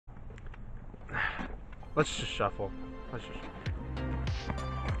Let's just shuffle. Let's just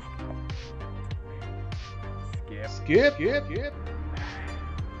skip. Skip, skip, skip.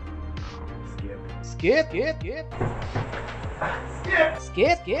 Skip. Skip, skip, skip.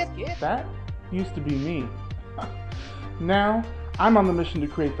 Skip, skip, skip. That used to be me. Now, I'm on the mission to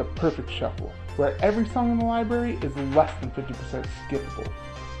create the perfect shuffle, where every song in the library is less than 50% skippable.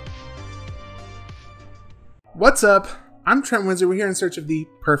 What's up? I'm Trent Windsor. We're here in search of the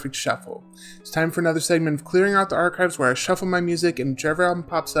perfect shuffle. It's time for another segment of clearing out the archives where I shuffle my music and whichever album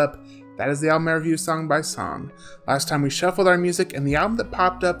pops up, that is the album I review song by song. Last time we shuffled our music and the album that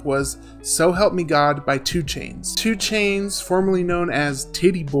popped up was So Help Me God by 2 Chainz. 2 Chainz, formerly known as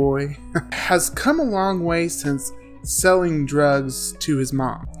Titty Boy, has come a long way since selling drugs to his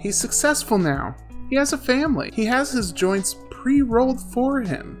mom. He's successful now. He has a family. He has his joints pre-rolled for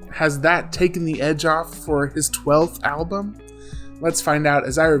him. Has that taken the edge off for his 12th album? Let's find out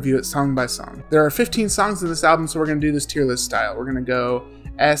as I review it song by song. There are 15 songs in this album, so we're going to do this tier list style. We're going to go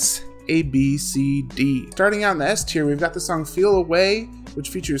S, A, B, C, D. Starting out in the S tier, we've got the song Feel Away, which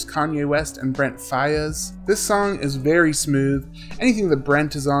features Kanye West and Brent Faiyaz. This song is very smooth. Anything that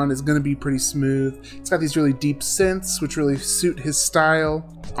Brent is on is going to be pretty smooth. It's got these really deep synths, which really suit his style.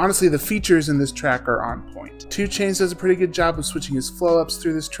 Honestly, the features in this track are on point. 2 Chainz does a pretty good job of switching his flow-ups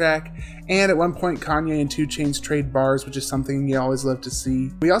through this track, and at one point Kanye and 2 Chainz trade bars, which is something you always love to see.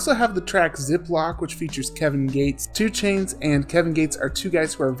 We also have the track Ziploc, which features Kevin Gates. 2 Chainz and Kevin Gates are two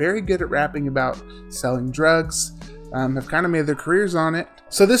guys who are very good at rapping about selling drugs, have kind of made their careers on it.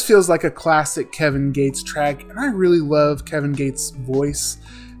 So this feels like a classic Kevin Gates track, and I really love Kevin Gates' voice.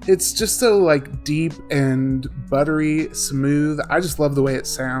 It's just so like deep and buttery, smooth. I just love the way it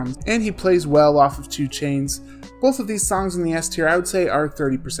sounds. And he plays well off of 2 Chainz. Both of these songs in the S tier I would say are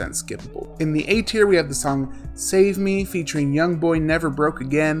 30% skippable. In the A tier we have the song Save Me featuring Youngboy, Never Broke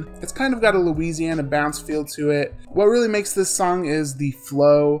Again. It's kind of got a Louisiana bounce feel to it. What really makes this song is the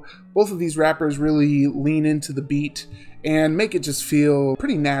flow. Both of these rappers really lean into the beat and make it just feel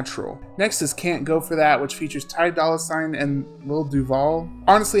pretty natural. Next is Can't Go For That, which features Ty Dolla $ign and Lil Duval.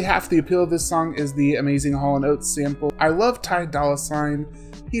 Honestly, half the appeal of this song is the amazing Hall & Oates sample. I love Ty Dolla $ign.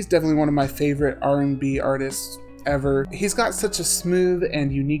 He's definitely one of my favorite R&B artists ever. He's got such a smooth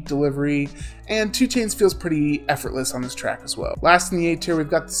and unique delivery, and 2 Chainz feels pretty effortless on this track as well. Last in the A tier, we've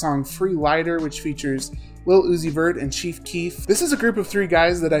got the song Free Lighter, which features Lil Uzi Vert and Chief Keef. This is a group of 3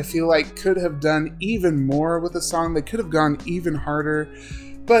 guys that I feel like could have done even more with a song. They could have gone even harder,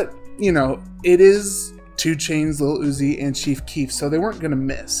 but you know, it is 2 Chainz, Lil Uzi, and Chief Keef, so they weren't gonna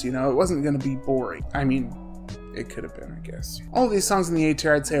miss, you know, it wasn't gonna be boring. I mean, it could have been, I guess. All of these songs in the A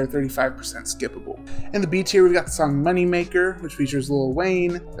tier I'd say are 35% skippable. In the B tier, we've got the song Moneymaker, which features Lil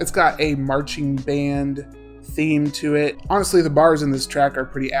Wayne. It's got a marching band theme to it. Honestly, the bars in this track are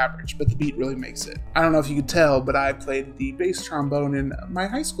pretty average, but the beat really makes it. I don't know if you could tell, but I played the bass trombone in my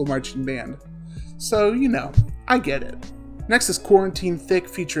high school marching band. So, you know, I get it. Next is Quarantine Thick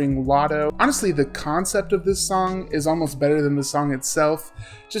featuring Lotto. Honestly, the concept of this song is almost better than the song itself.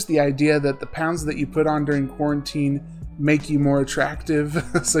 Just the idea that the pounds that you put on during quarantine make you more attractive,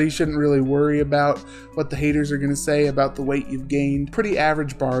 so you shouldn't really worry about what the haters are gonna say about the weight you've gained. Pretty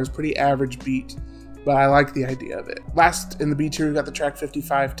average bars, pretty average beat, but I like the idea of it. Last in the B tier, we've got the track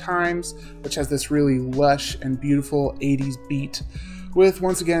 55 Times, which has this really lush and beautiful 80s beat with,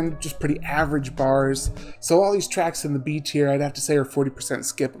 once again, just pretty average bars. So all these tracks in the B tier I'd have to say are 40%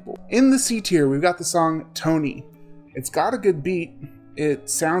 skippable. In the C tier, we've got the song Tony. It's got a good beat. It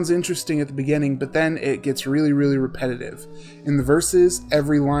sounds interesting at the beginning, but then it gets really, really repetitive. In the verses,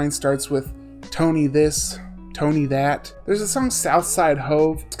 every line starts with Tony this, Tony that. There's a song Southside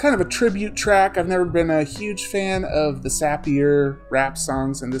Hove. It's kind of a tribute track. I've never been a huge fan of the sappier rap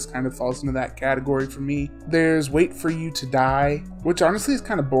songs, and this kind of falls into that category for me. There's Wait For You To Die, which honestly is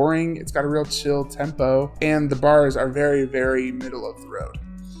kind of boring. It's got a real chill tempo, and the bars are very, very middle of the road.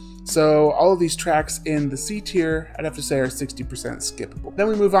 So all of these tracks in the C tier, I'd have to say are 60% skippable. Then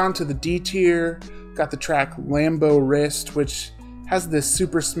we move on to the D tier. Got the track Lambo Wrist, which has this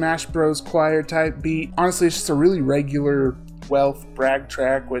Super Smash Bros. Choir type beat. Honestly, it's just a really regular Wealth brag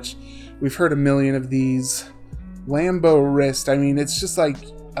track, which we've heard a million of these. Lambo Wrist, I mean, it's just like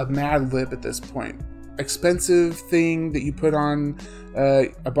a Mad Lib at this point. Expensive thing that you put on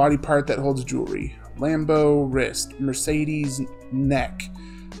a body part that holds jewelry. Lambo Wrist, Mercedes neck,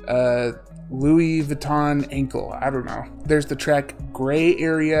 Louis Vuitton ankle, I don't know. There's the track Gray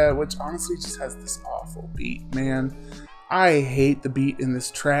Area, which honestly just has this awful beat, man. I hate the beat in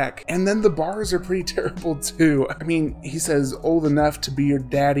this track. And then the bars are pretty terrible too. I mean, he says old enough to be your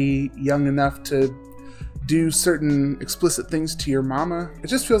daddy, young enough to do certain explicit things to your mama. It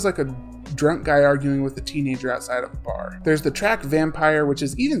just feels like a drunk guy arguing with a teenager outside of a bar. There's the track Vampire, which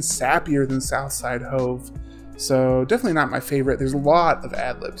is even sappier than Southside Hove. So definitely not my favorite. There's a lot of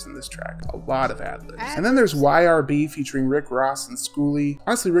ad-libs in this track. A lot of ad-libs. And then there's YRB featuring Rick Ross and Schoolie.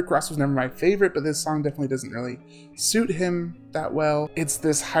 Honestly, Rick Ross was never my favorite, but this song definitely doesn't really suit him that well. It's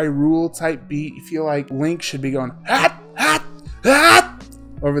this Hyrule type beat. You feel like Link should be going hat, hat, hat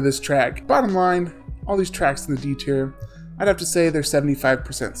over this track. Bottom line, all these tracks in the D tier, I'd have to say they're 75%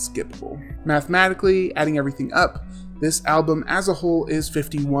 skippable. Mathematically, adding everything up, this album as a whole is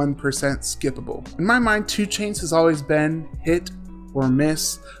 51% skippable. In my mind, 2 Chainz has always been hit or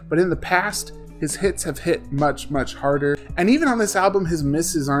miss, but in the past, his hits have hit much, much harder. And even on this album, his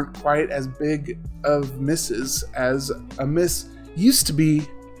misses aren't quite as big of misses as a miss used to be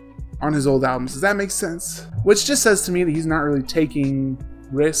on his old albums. Does that make sense? Which just says to me that he's not really taking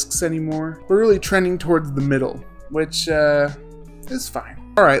risks anymore. We're really trending towards the middle, which is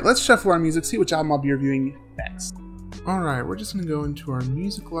fine. All right, let's shuffle our music, see which album I'll be reviewing next. Alright, we're just going to go into our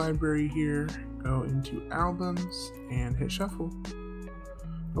music library here, go into albums, and hit shuffle.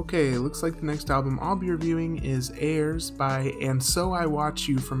 Okay, looks like the next album I'll be reviewing is Airs by And So I Watch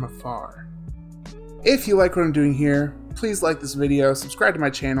You From Afar. If you like what I'm doing here, please like this video, subscribe to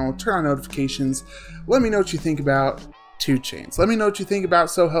my channel, turn on notifications, let me know what you think about 2 Chainz. Let me know what you think about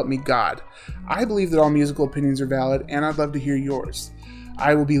So Help Me God. I believe that all musical opinions are valid, and I'd love to hear yours.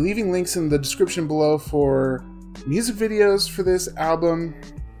 I will be leaving links in the description below for music videos for this album.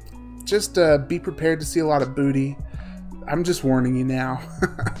 Just be prepared to see a lot of booty. I'm just warning you now.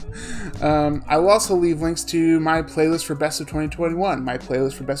 I will also leave links to my playlist for Best of 2021, my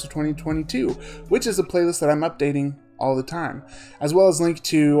playlist for Best of 2022, which is a playlist that I'm updating all the time, as well as link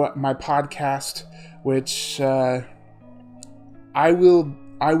to my podcast, which I will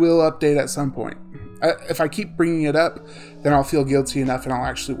update at some point. If I keep bringing it up, then I'll feel guilty enough and I'll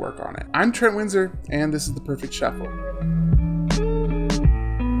actually work on it. I'm Trent Windsor, and this is The Perfect Shuffle.